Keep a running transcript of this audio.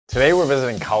Today we're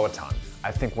visiting Kaotan,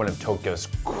 I think one of Tokyo's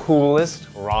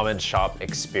coolest ramen shop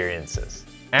experiences.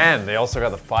 And they also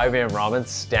got the 5 AM Ramen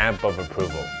stamp of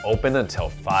approval, open until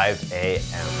 5 AM.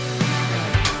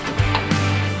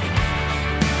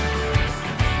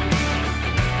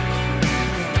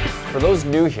 For those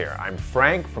new here, I'm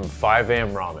Frank from 5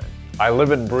 AM Ramen. I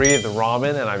live and breathe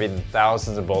ramen, and I've eaten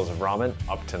thousands of bowls of ramen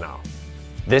up to now.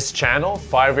 This channel,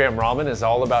 5 AM Ramen, is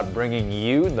all about bringing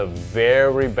you the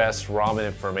very best ramen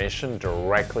information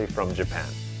directly from Japan.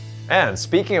 And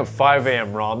speaking of 5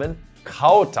 AM Ramen,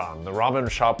 Kaotan, the ramen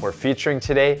shop we're featuring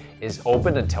today, is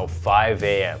open until 5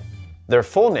 AM. Their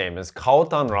full name is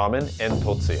Kaotan Ramen in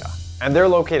Totsuya, and they're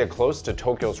located close to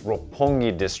Tokyo's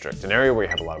Roppongi district, an area where you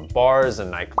have a lot of bars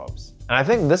and nightclubs. And I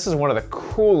think this is one of the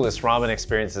coolest ramen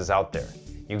experiences out there.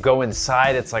 You go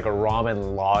inside, it's like a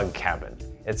ramen log cabin.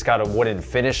 It's got a wooden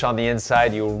finish on the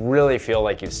inside. You really feel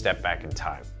like you step back in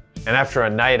time. And after a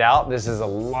night out, this is a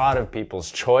lot of people's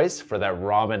choice for that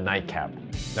ramen nightcap.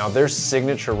 Now, their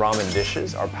signature ramen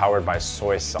dishes are powered by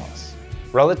soy sauce.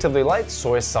 Relatively light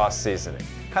soy sauce seasoning,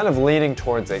 kind of leaning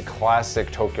towards a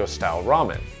classic Tokyo-style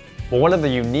ramen. But one of the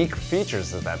unique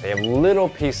features is that they have little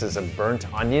pieces of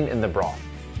burnt onion in the broth.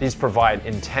 These provide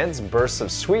intense bursts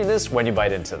of sweetness when you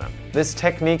bite into them. This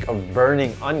technique of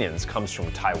burning onions comes from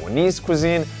Taiwanese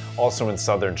cuisine, also in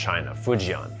southern China,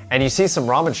 Fujian. And you see some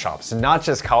ramen shops, not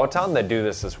just Kaotan, that do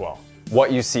this as well.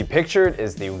 What you see pictured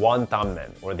is the wonton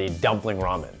men, or the dumpling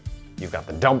ramen. You've got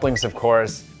the dumplings, of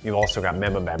course. You've also got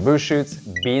memo bamboo shoots,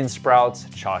 bean sprouts,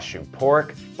 chashu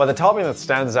pork. But the topping that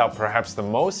stands out perhaps the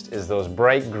most is those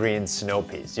bright green snow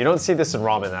peas. You don't see this in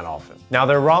ramen that often. Now,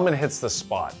 their ramen hits the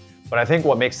spot. But I think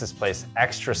what makes this place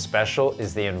extra special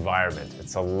is the environment.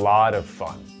 It's a lot of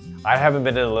fun. I haven't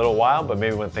been in a little while, but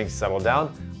maybe when things settle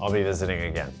down, I'll be visiting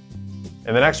again.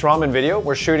 In the next ramen video,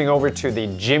 we're shooting over to the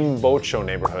Jimbocho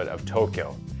neighborhood of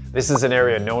Tokyo. This is an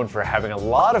area known for having a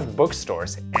lot of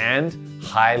bookstores and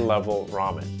high-level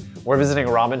ramen. We're visiting a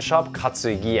ramen shop,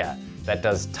 Katsugiya, that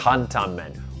does tantan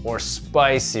men, or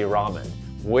spicy ramen,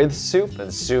 with soup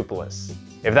and soupless.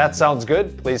 If that sounds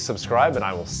good, please subscribe and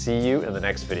I will see you in the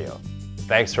next video.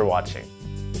 Thanks for watching.